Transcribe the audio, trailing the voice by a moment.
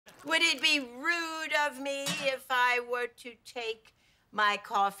Would it be rude of me if I were to take my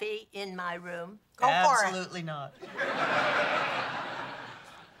coffee in my room? Go for it. Absolutely not.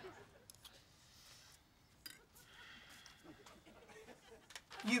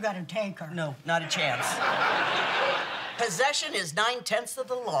 You gotta take her. No, not a chance. Possession is 9/10 of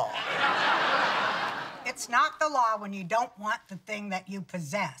the law. It's not the law when you don't want the thing that you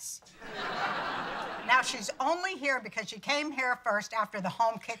possess. Now, she's only here because she came here first after the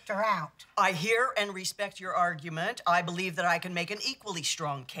home kicked her out. I hear and respect your argument. I believe that I can make an equally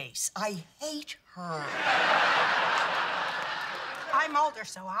strong case. I hate her. I'm older,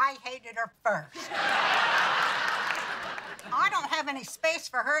 so I hated her first. I don't have any space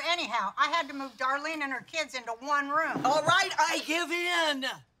for her anyhow. I had to move Darlene and her kids into one room. All right, I give in.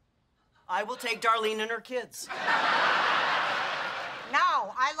 I will take Darlene and her kids.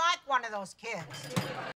 No, I like one of those kids.